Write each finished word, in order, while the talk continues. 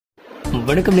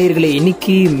வணக்கம் நேயர்களே,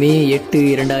 இன்னைக்கு மே 8,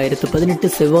 2018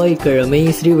 செவ்வாய்க்கிழமை,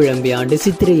 ஸ்ரீவிளம்பி ஆண்டு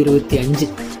சித்திரை 25.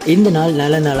 இந்த நாள்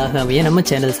நல்ல நாளாக அமைய நம்ம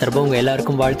சேனல் சார்பாக உங்கள்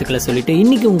எல்லாருக்கும் வாழ்த்துக்களை சொல்லிட்டு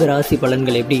இன்னைக்கு உங்கள் ராசி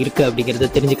பலன்கள் எப்படி இருக்குது அப்படிங்கிறத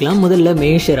தெரிஞ்சுக்கலாம். முதல்ல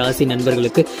மேஷ ராசி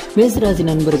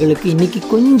நண்பர்களுக்கு இன்னைக்கு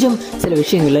கொஞ்சம் சில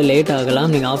விஷயங்களில் லேட் ஆகலாம்.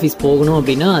 நீங்கள் ஆஃபீஸ் போகணும்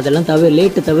அப்படின்னா அதெல்லாம்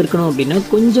லேட்டு தவிர்க்கணும் அப்படின்னா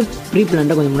கொஞ்சம் ப்ரீ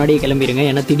பிளான்டாக கொஞ்சம் முன்னாடியே கிளம்பிடுங்க.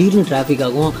 ஏன்னா திடீர்னு டிராஃபிக்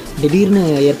ஆகும், திடீர்னு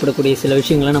ஏற்படக்கூடிய சில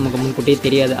விஷயங்கள்லாம் நமக்கு முன்கூட்டியே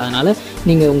தெரியாது. அதனால்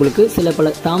நீங்கள் உங்களுக்கு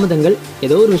பல தாமதங்கள்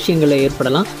ஏதோ ஒரு விஷயங்களில்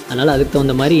ஏற்படலாம். அதனால் அதுக்கு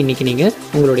தகுந்த மாதிரி இன்றைக்கி நீங்கள்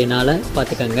உங்களுடைய நாளை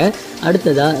பார்த்துக்கங்க.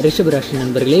 அடுத்ததாக ரிஷபராசி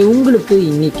நண்பர்களே, உங்களுக்கு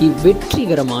இன்னைக்கு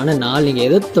வெற்றிகரமான நாள். நீங்கள்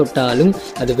எதை தொட்டாலும்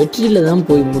அது வெற்றியில் தான்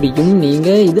போய் முடியும்.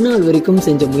 நீங்கள் இது நாள் வரைக்கும்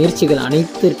செஞ்ச முயற்சிகள்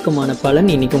அனைத்திற்குமான பலன்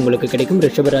இன்னைக்கு உங்களுக்கு கிடைக்கும்.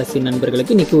 ரிஷபராசி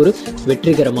நண்பர்களுக்கு இன்னைக்கு ஒரு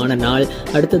வெற்றிகரமான நாள்.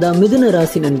 அடுத்ததாக மிதுன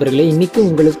ராசி நண்பர்களே, இன்னைக்கு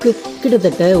உங்களுக்கு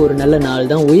கிட்டத்தட்ட ஒரு நல்ல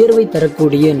நாள் தான், உயர்வை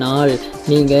தரக்கூடிய நாள்.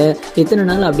 நீங்கள் இத்தனை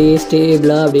நாள் அப்படியே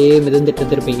ஸ்டேபிளாக அப்படியே மிதந்துட்டு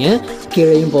இருந்திருப்பீங்க,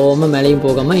 கீழையும் போகாமல் மேலேயும்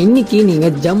போகாமல். இன்னைக்கு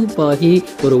நீங்கள் ஜம்ப் ஆகி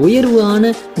ஒரு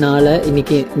உயர்வான நாளை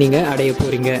இன்னைக்கு நீங்கள் அடைய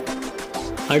போகிறீங்க.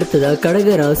 அடுத்ததாக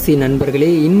கடக ராசி நண்பர்களே,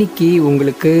 இன்னைக்கு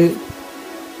உங்களுக்கு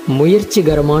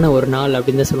முயற்சிகரமான ஒரு நாள்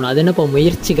அப்படின்னு தான் சொல்லணும். அது என்னப்பா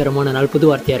முயற்சிகரமான நாள், புது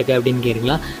வார்த்தையாக இருக்குது அப்படின்னு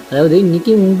கேட்குறீங்களா? அதாவது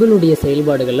இன்றைக்கி உங்களுடைய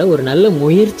செயல்பாடுகளில் ஒரு நல்ல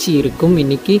முயற்சி இருக்கும்.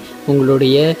 இன்றைக்கி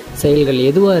உங்களுடைய செயல்கள்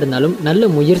எதுவாக இருந்தாலும் நல்ல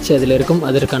முயற்சி அதில் இருக்கும்,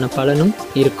 அதற்கான பலனும்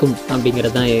இருக்கும்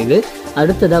அப்படிங்கிறது தான் இது.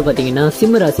 அடுத்ததாக பார்த்தீங்கன்னா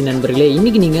சிம்மராசி நண்பர்களே,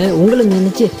 இன்றைக்கி நீங்கள் உங்களை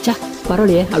நினச்சி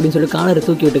பரவாயில்லையே அப்படின்னு சொல்லி காலரை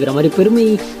தூக்கி விட்டுக்கிற மாதிரி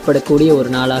பெருமைப்படக்கூடிய ஒரு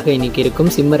நாளாக இன்னைக்கு இருக்கும்.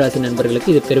 சிம்மராசி நண்பர்களுக்கு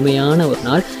இது பெருமையான ஒரு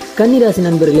நாள். கன்னிராசி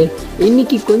நண்பர்களே,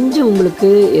 இன்னைக்கு கொஞ்சம் உங்களுக்கு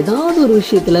ஏதாவது ஒரு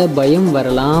விஷயத்தில் பயம்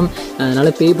வரலாம்.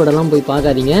 அதனால் பேய் படம்லாம் போய்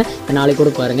பார்க்காதீங்க, நாளைக்கு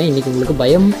கூட பாருங்கள். இன்றைக்கி உங்களுக்கு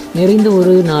பயம் நிறைந்த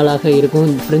ஒரு நாளாக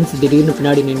இருக்கும். ஃப்ரெண்ட்ஸ் திடீர்னு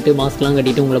பின்னாடி நின்றுட்டு மாஸ்க்லாம்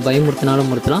கட்டிட்டு உங்களை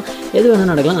பயமுறுத்தினாலும் எது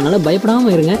வேணாலும் நடக்கலாம். அதனால்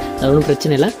பயப்படாமல் இருங்க, அது ஒன்றும்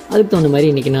பிரச்சனை இல்லை. அதுக்கு தகுந்த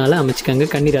மாதிரி இன்றைக்கி நாளை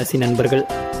அமைச்சிக்காங்க கன்னிராசி நண்பர்கள்.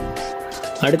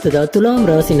 அடுத்ததாக துலாம்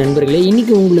ராசி நண்பர்களே,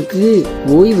 இன்றைக்கி உங்களுக்கு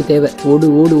ஓய்வு தேவை.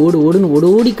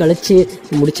 ஓடி களைச்சி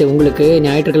முடித்த உங்களுக்கு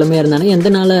ஞாயிற்றுக்கிழமையாக இருந்தாலும் எந்த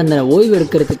நாளாக அந்த ஓய்வு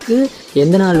எடுக்கிறதுக்கு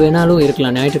எந்த நாள் வேணாலும்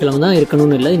இருக்கலாம். ஞாயிற்றுக்கிழமை தான்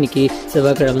இருக்கணும்னு இல்லை, இன்றைக்கி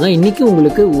செவ்வாய்க்கிழமை தான். இன்றைக்கி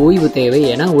உங்களுக்கு ஓய்வு தேவை.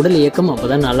 ஏன்னா உடல் இயக்கம் அப்போ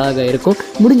தான் நல்லாக இருக்கும்.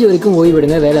 முடிஞ்ச வரைக்கும் ஓய்வு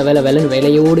எடுங்க. வேலைன்னு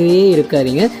வேலையோடே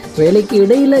இருக்காதீங்க. வேலைக்கு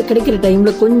இடையில் கிடைக்கிற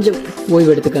டைமில் கொஞ்சம்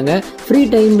ஓய்வு எடுத்துக்கோங்க. ஃப்ரீ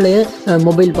டைமில்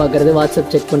மொபைல் பார்க்குறது,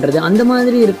 வாட்ஸ்அப் செக் பண்ணுறது அந்த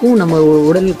மாதிரி இருக்கும். நம்ம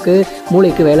உடலுக்கு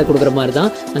மூளைக்கு வேலை கொடுக்குற மாதிரி தான்.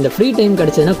 அந்த ஃப்ரீ டைம்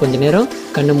கிடைச்சதுன்னா கொஞ்சம் நேரம்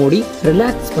கண்ணை மூடி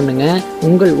ரிலாக்ஸ் பண்ணுங்கள்.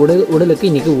 உங்கள் உடலுக்கு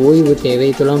இன்றைக்கி ஓய்வு தேவை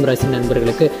துலாம் ராசி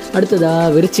நண்பர்களுக்கு. அடுத்ததாக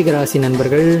விருச்சிக ராசி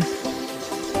நண்பர்கள்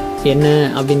என்ன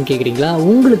அப்படின்னு கேட்குறீங்களா?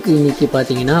 உங்களுக்கு இன்றைக்கி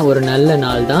பார்த்தீங்கன்னா ஒரு நல்ல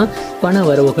நாள் தான். பண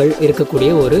வரவுகள்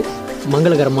இருக்கக்கூடிய ஒரு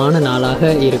மங்களகரமான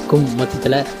நாளாக இருக்கும்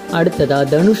மொத்தத்தில். அடுத்ததாக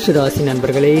தனுஷ் ராசி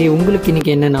நண்பர்களே, உங்களுக்கு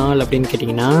இன்றைக்கி என்ன நாள் அப்படின்னு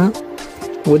கேட்டிங்கன்னா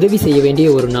உதவி செய்ய வேண்டிய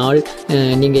ஒரு நாள்.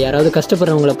 நீங்கள் யாராவது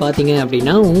கஷ்டப்படுறவங்கள பார்த்தீங்க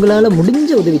அப்படின்னா உங்களால்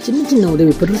முடிஞ்ச உதவி, சின்ன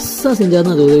உதவி, பெருசாக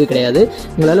செஞ்சாலும் அது உதவி கிடையாது.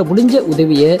 உங்களால் முடிஞ்ச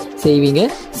உதவியை செய்வீங்க.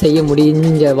 செய்ய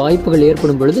முடிஞ்ச வாய்ப்புகள்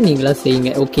ஏற்படும் பொழுது நீங்களாக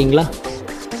செய்யுங்க, ஓகேங்களா?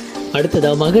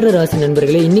 அடுத்ததாக மகர ராசி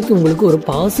நண்பர்களே, இன்றைக்கி உங்களுக்கு ஒரு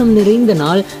பாசம் நிறைந்த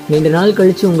நாள். நீண்ட நாள்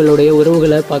கழித்து உங்களுடைய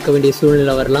உறவுகளை பார்க்க வேண்டிய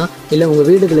சூழ்நிலை வரலாம். இல்லை உங்கள்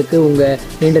வீடுகளுக்கு உங்கள்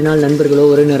நீண்ட நாள் நண்பர்களோ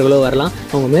உறவினர்களோ வரலாம்.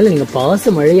 அவங்க மேலே நீங்கள்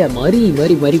பாச மழையாக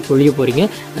மாறி பொழிய போகிறீங்க.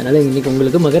 அதனால் இன்றைக்கி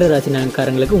உங்களுக்கு மகர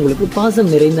ராசிக்காரங்களுக்கு உங்களுக்கு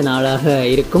பாசம் நிறைந்த நாளாக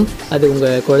இருக்கும். அது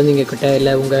உங்கள் குழந்தைங்க கிட்ட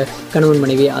இல்லை உங்கள் கணவன்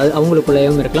மனைவி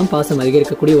அவங்களுக்குள்ளேயும் இருக்கலாம். பாசம்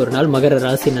அதிகரிக்கக்கூடிய ஒரு நாள் மகர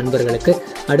ராசி நண்பர்களுக்கு.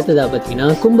 அடுத்ததாக பார்த்தீங்கன்னா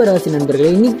கும்பராசி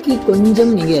நண்பர்களே, இன்றைக்கி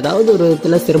கொஞ்சம் நீங்கள் ஏதாவது ஒரு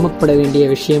விதத்தில் சிரமப்பட வேண்டிய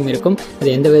விஷயம் இருக்கும். அது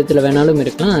எந்த விதத்தில் வேணாலும்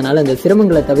இருக்கலாம். அதனால் அந்த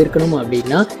சிரமங்களை தவிர்க்கணும்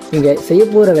அப்படின்னா நீங்கள் செய்ய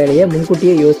போகிற வேலையை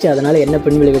முன்கூட்டியே யோசிச்சு அதனால் என்ன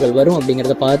பின்விளைவுகள் வரும்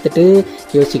அப்படிங்கிறத பார்த்துட்டு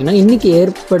யோசிச்சிங்கன்னா இன்றைக்கி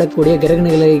ஏற்படக்கூடிய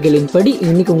கிரகநிலைகளின் படி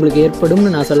இன்றைக்கி உங்களுக்கு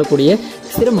ஏற்படும்னு நான் சொல்லக்கூடிய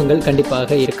சிரமங்கள்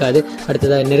கண்டிப்பாக இருக்காது.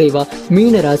 அடுத்ததாக நிறைவா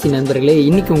மீன ராசி நண்பர்களே,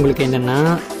 இன்றைக்கி உங்களுக்கு என்னென்னா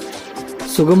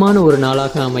சுகமான ஒரு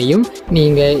நாளாக அமையும்.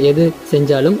 நீங்கள் எது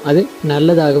செஞ்சாலும் அது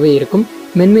நல்லதாகவே இருக்கும்.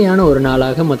 மென்மையான ஒரு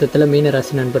நாளாக மொத்தத்தில்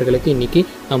மீனராசி நண்பர்களுக்கு இன்றைக்கி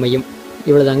அமையும்.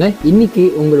 இவ்வளோதாங்க இன்றைக்கி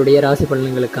உங்களுடைய ராசி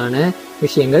பலன்களுக்கான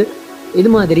விஷயங்கள். இது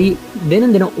மாதிரி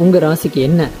தினம் உங்கள் ராசிக்கு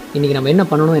என்ன இன்றைக்கி நம்ம என்ன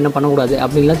பண்ணணும் என்ன பண்ணக்கூடாது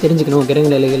அப்படின்லாம் தெரிஞ்சுக்கணும், கிரக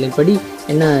நிலைகளின் படி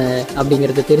என்ன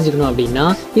அப்படிங்கிறத தெரிஞ்சுக்கணும் அப்படின்னா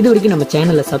இது வரைக்கும் நம்ம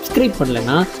சேனலை சப்ஸ்கிரைப்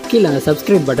பண்ணலைன்னா கீழே அந்த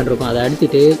சப்ஸ்கிரைப் பட்டன் இருக்கும், அதை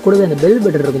அழுத்திட்டு கூடவே அந்த பெல்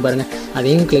பட்டன் இருக்கும் பாருங்கள்,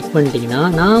 அதையும் கிளிக் பண்ணிட்டீங்கன்னா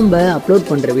நாம் அப்லோட்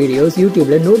பண்ணுற வீடியோஸ்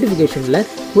யூடியூப்பில் நோட்டிஃபிகேஷனில்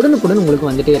உடனுக்குடன் உங்களுக்கு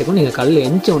வந்துகிட்டே இருக்கும். நீங்கள் காலையில்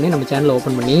எழுந்த உடனே நம்ம சேனலை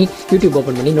யூடியூப்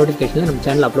ஓப்பன் பண்ணி நோட்டிஃபிகேஷனில் நம்ம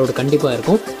சேனல் அப்லோடு கண்டிப்பாக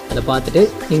இருக்கும். அதை பார்த்துட்டு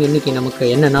நீங்கள் இன்றைக்கி நமக்கு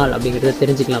என்ன நாள் அப்படிங்கிறத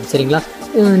தெரிஞ்சுக்கலாம், சரிங்களா?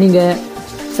 நீங்கள்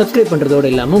சப்ஸ்கிரைப் பண்ணுறதோடு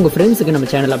இல்லாமல் உங்கள் ஃப்ரெண்ட்ஸுக்கு நம்ம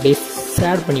சேனல் அப்படியே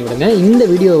ஷேர் பண்ணி விடுங்க. இந்த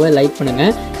வீடியோவை லைக்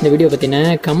பண்ணுங்கள். இந்த வீடியோ பற்றின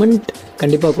கமெண்ட்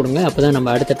கண்டிப்பாக கொடுங்க. அப்போ தான்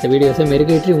நம்ம அடுத்தடுத்த வீடியோஸை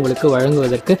மெருகேற்றி உங்களுக்கு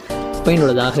வழங்குவதற்கு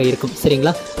பயனுள்ளதாக இருக்கும்,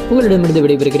 சரிங்களா? உங்களிடமிருந்து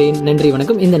விடைபெறுகிறேன். நன்றி,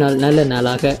 வணக்கம். இந்த நாள் நல்ல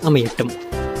நாளாக அமையட்டும்.